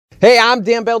Hey, I'm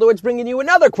Dan Beldowitz bringing you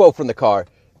another quote from the car.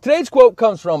 Today's quote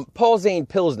comes from Paul Zane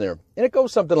Pilsner, and it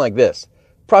goes something like this.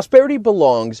 Prosperity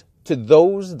belongs to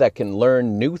those that can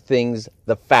learn new things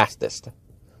the fastest.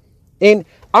 And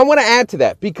I want to add to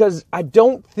that because I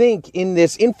don't think in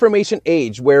this information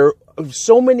age where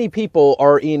so many people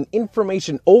are in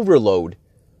information overload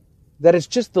that it's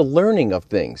just the learning of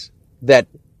things that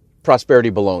prosperity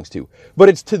belongs to. But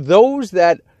it's to those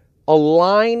that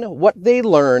align what they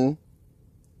learn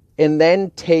and then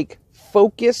take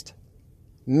focused,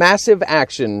 massive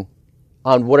action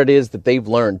on what it is that they've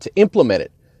learned to implement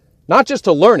it. Not just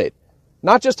to learn it,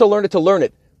 not just to learn it to learn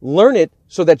it. Learn it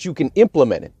so that you can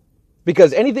implement it.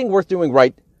 Because anything worth doing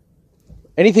right,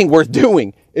 anything worth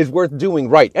doing is worth doing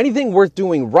right. Anything worth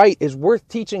doing right is worth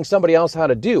teaching somebody else how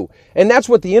to do. And that's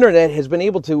what the internet has been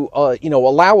able to,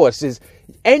 allow us is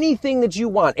anything that you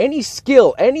want, any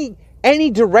skill,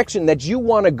 any direction that you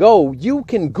want to go, you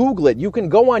can Google it. You can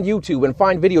go on YouTube and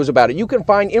find videos about it. You can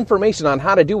find information on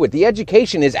how to do it. The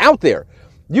education is out there.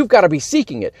 You've got to be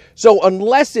seeking it. So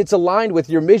unless it's aligned with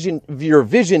your vision,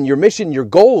 your mission, your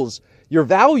goals, your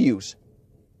values,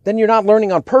 then you're not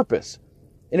learning on purpose.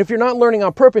 And if you're not learning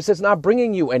on purpose, it's not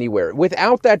bringing you anywhere.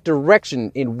 Without that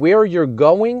direction in where you're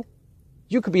going,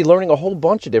 you could be learning a whole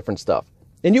bunch of different stuff.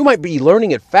 And you might be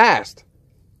learning it fast.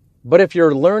 But if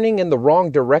you're learning in the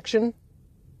wrong direction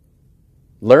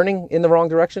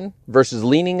versus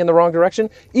leaning in the wrong direction,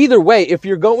 either way, if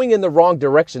you're going in the wrong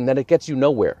direction, then it gets you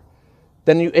nowhere.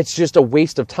 Then it's just a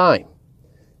waste of time.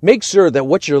 Make sure that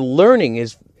what you're learning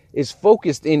is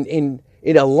focused it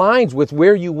aligns with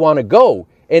where you want to go.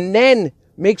 And then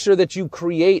make sure that you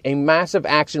create a massive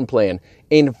action plan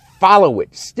and follow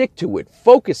it, stick to it,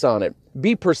 focus on it,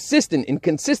 be persistent and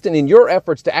consistent in your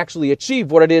efforts to actually achieve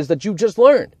what it is that you just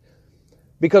learned.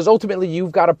 Because ultimately,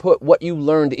 you've got to put what you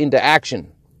learned into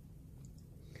action.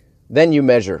 Then you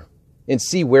measure and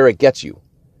see where it gets you.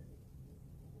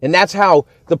 And that's how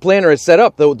the planner is set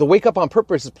up. The Wake Up on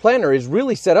Purpose planner is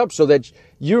really set up so that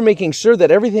you're making sure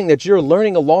that everything that you're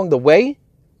learning along the way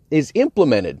is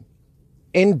implemented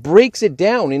and breaks it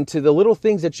down into the little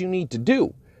things that you need to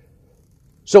do.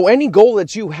 So any goal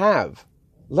that you have,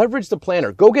 leverage the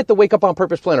planner. Go get the Wake Up on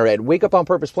Purpose planner at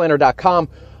wakeuponpurposeplanner.com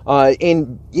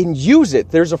and use it.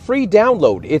 There's a free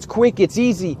download. It's quick, it's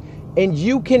easy, and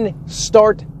you can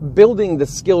start building the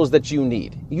skills that you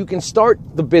need. You can start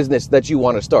the business that you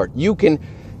want to start. You can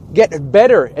get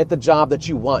better at the job that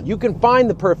you want. You can find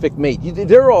the perfect mate.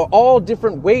 There are all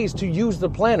different ways to use the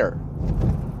planner.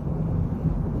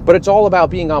 But it's all about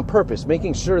being on purpose,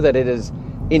 making sure that it is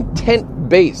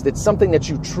intent-based. It's something that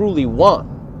you truly want.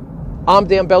 I'm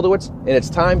Dan Beldowitz, and it's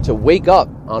time to wake up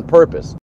on purpose.